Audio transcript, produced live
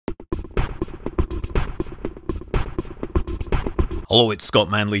Hello, it's Scott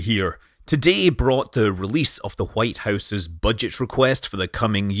Manley here. Today brought the release of the White House's budget request for the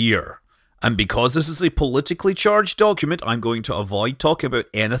coming year. And because this is a politically charged document, I'm going to avoid talking about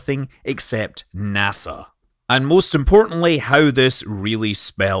anything except NASA. And most importantly, how this really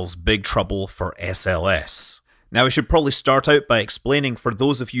spells big trouble for SLS. Now, I should probably start out by explaining, for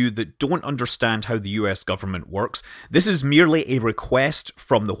those of you that don't understand how the US government works, this is merely a request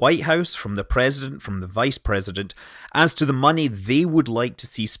from the White House, from the President, from the Vice President, as to the money they would like to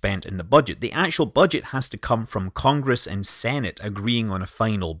see spent in the budget. The actual budget has to come from Congress and Senate agreeing on a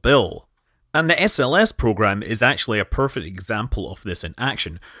final bill. And the SLS program is actually a perfect example of this in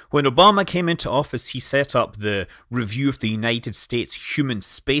action. When Obama came into office, he set up the Review of the United States Human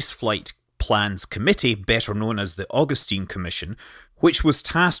Spaceflight Plans Committee, better known as the Augustine Commission, which was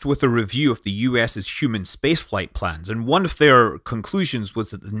tasked with a review of the US's human spaceflight plans. And one of their conclusions was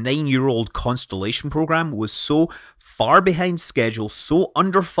that the 9-year-old Constellation program was so far behind schedule, so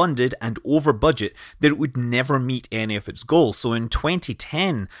underfunded and over budget that it would never meet any of its goals. So in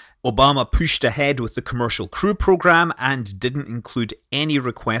 2010, Obama pushed ahead with the Commercial Crew program and didn't include any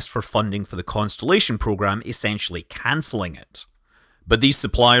request for funding for the Constellation program, essentially cancelling it. But these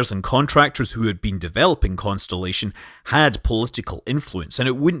suppliers and contractors who had been developing Constellation had political influence, and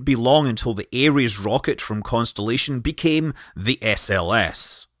it wouldn't be long until the Ares rocket from Constellation became the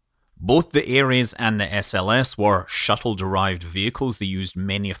SLS. Both the Ares and the SLS were shuttle-derived vehicles. They used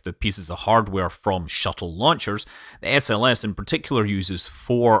many of the pieces of hardware from shuttle launchers. The SLS in particular uses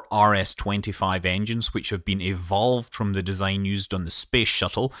 4 RS-25 engines, which have been evolved from the design used on the Space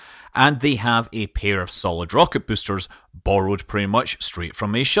Shuttle, and they have a pair of solid rocket boosters, borrowed pretty much straight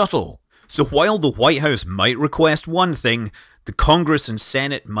from a shuttle. So while the White House might request one thing, the Congress and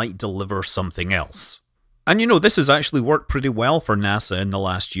Senate might deliver something else. And you know, this has actually worked pretty well for NASA in the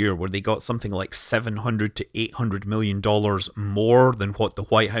last year, where they got something like $700 to $800 million more than what the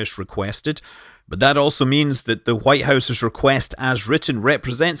White House requested. But that also means that the White House's request as written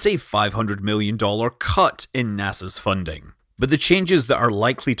represents a $500 million cut in NASA's funding. But the changes that are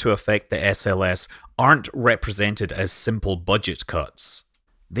likely to affect the SLS aren't represented as simple budget cuts.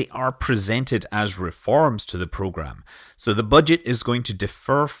 They are presented as reforms to the program. So the budget is going to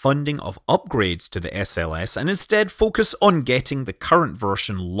defer funding of upgrades to the SLS and instead focus on getting the current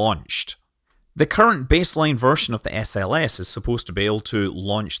version launched. The current baseline version of the SLS is supposed to be able to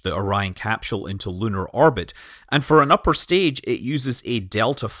launch the Orion capsule into lunar orbit, and for an upper stage it uses a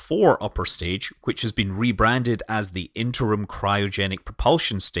Delta IV upper stage, which has been rebranded as the Interim Cryogenic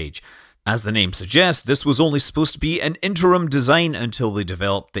Propulsion Stage. As the name suggests, this was only supposed to be an interim design until they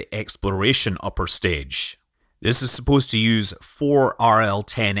developed the Exploration upper stage. This is supposed to use 4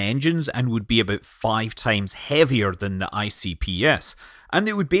 RL-10 engines and would be about 5 times heavier than the ICPS, and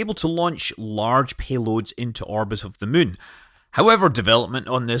they would be able to launch large payloads into orbit of the Moon. However, development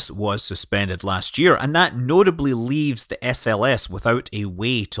on this was suspended last year, and that notably leaves the SLS without a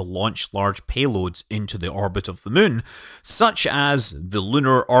way to launch large payloads into the orbit of the Moon, such as the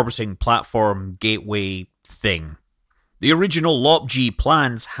Lunar Orbiting Platform Gateway thing. The original LOP-G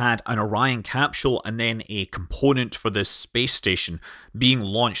plans had an Orion capsule and then a component for this space station being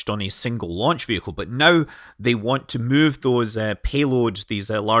launched on a single launch vehicle, but now they want to move those payloads,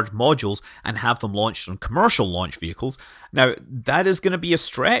 these large modules, and have them launched on commercial launch vehicles. Now, that is going to be a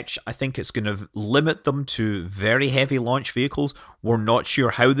stretch. I think it's going to limit them to very heavy launch vehicles. We're not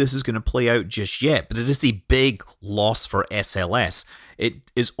sure how this is going to play out just yet, but it is a big loss for SLS.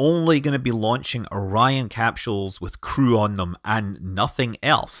 It is only going to be launching Orion capsules with crew on them and nothing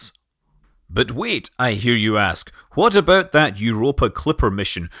else. But wait, I hear you ask, what about that Europa Clipper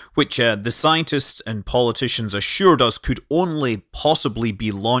mission, which the scientists and politicians assured us could only possibly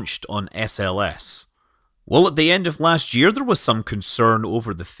be launched on SLS? Well, at the end of last year, there was some concern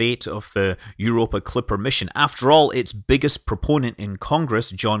over the fate of the Europa Clipper mission. After all, its biggest proponent in Congress,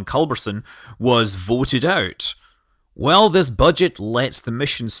 John Culberson, was voted out. Well, this budget lets the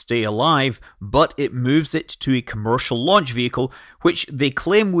mission stay alive, but it moves it to a commercial launch vehicle, which they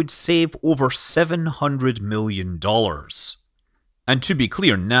claim would save over $700 million. And to be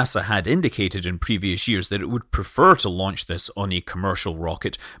clear, NASA had indicated in previous years that it would prefer to launch this on a commercial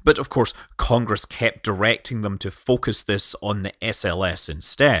rocket, but of course Congress kept directing them to focus this on the SLS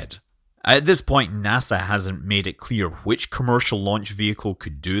instead. At this point, NASA hasn't made it clear which commercial launch vehicle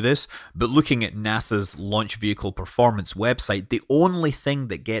could do this, but looking at NASA's launch vehicle performance website, the only thing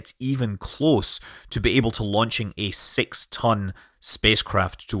that gets even close to be able to launching a 6-ton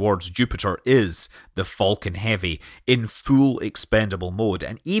spacecraft towards Jupiter is the Falcon Heavy in full expendable mode,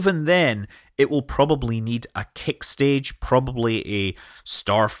 and even then it will probably need a kick stage, probably a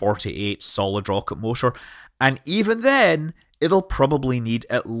Star 48 solid rocket motor, and even then it'll probably need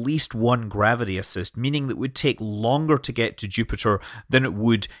at least one gravity assist, meaning that it would take longer to get to Jupiter than it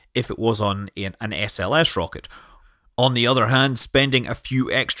would if it was on an SLS rocket. On the other hand, spending a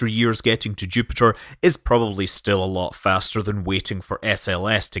few extra years getting to Jupiter is probably still a lot faster than waiting for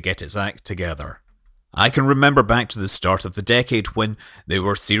SLS to get its act together. I can remember back to the start of the decade when they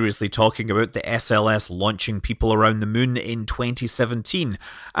were seriously talking about the SLS launching people around the moon in 2017,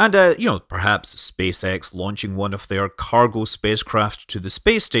 and perhaps SpaceX launching one of their cargo spacecraft to the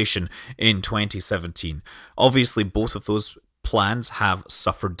space station in 2017. Obviously, both of those plans have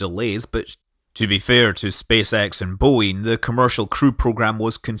suffered delays, but to be fair to SpaceX and Boeing, the commercial crew program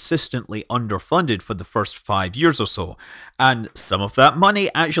was consistently underfunded for the first 5 years or so, and some of that money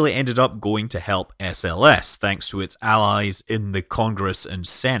actually ended up going to help SLS, thanks to its allies in the Congress and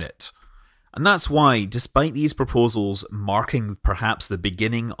Senate. And that's why, despite these proposals marking perhaps the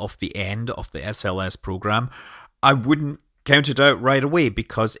beginning of the end of the SLS program, I wouldn't count it out right away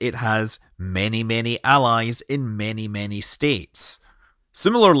because it has many, many allies in many, many states.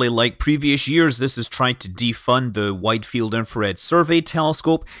 Similarly, like previous years, this has tried to defund the Wide Field Infrared Survey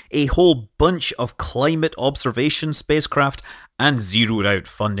Telescope, a whole bunch of climate observation spacecraft, and zeroed out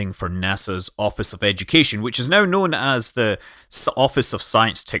funding for NASA's Office of Education, which is now known as the Office of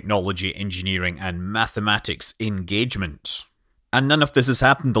Science, Technology, Engineering and Mathematics Engagement. And none of this has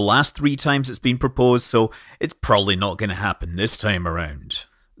happened the last 3 times it's been proposed, so it's probably not going to happen this time around.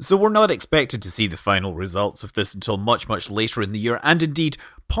 So we're not expected to see the final results of this until much, much later in the year, and indeed,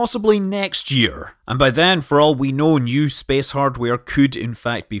 possibly next year. And by then, for all we know, new space hardware could in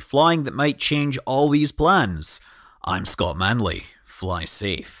fact be flying that might change all these plans. I'm Scott Manley. Fly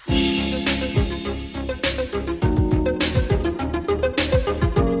safe.